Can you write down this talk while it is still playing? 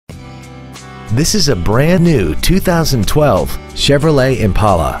This is a brand new 2012 Chevrolet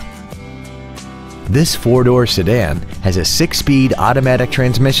Impala. This four-door sedan has a 6-speed automatic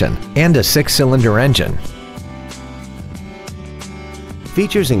transmission and a 6-cylinder engine.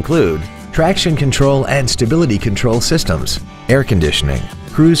 Features include traction control and stability control systems, air conditioning,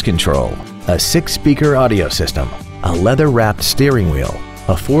 cruise control, a 6-speaker audio system, a leather-wrapped steering wheel,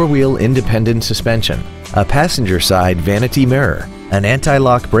 a 4-wheel independent suspension, a passenger side vanity mirror, an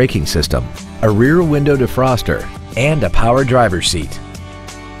anti-lock braking system, a rear window defroster, and a power driver's seat.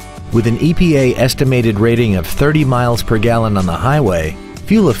 With an EPA estimated rating of 30 miles per gallon on the highway,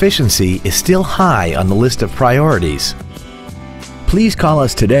 fuel efficiency is still high on the list of priorities. Please call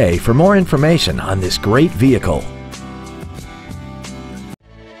us today for more information on this great vehicle.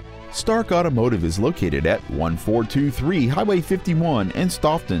 Stark Automotive is located at 1423 Highway 51 in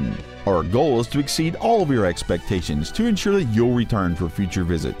Stoughton. Our goal is to exceed all of your expectations to ensure that you'll return for future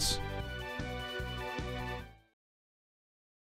visits.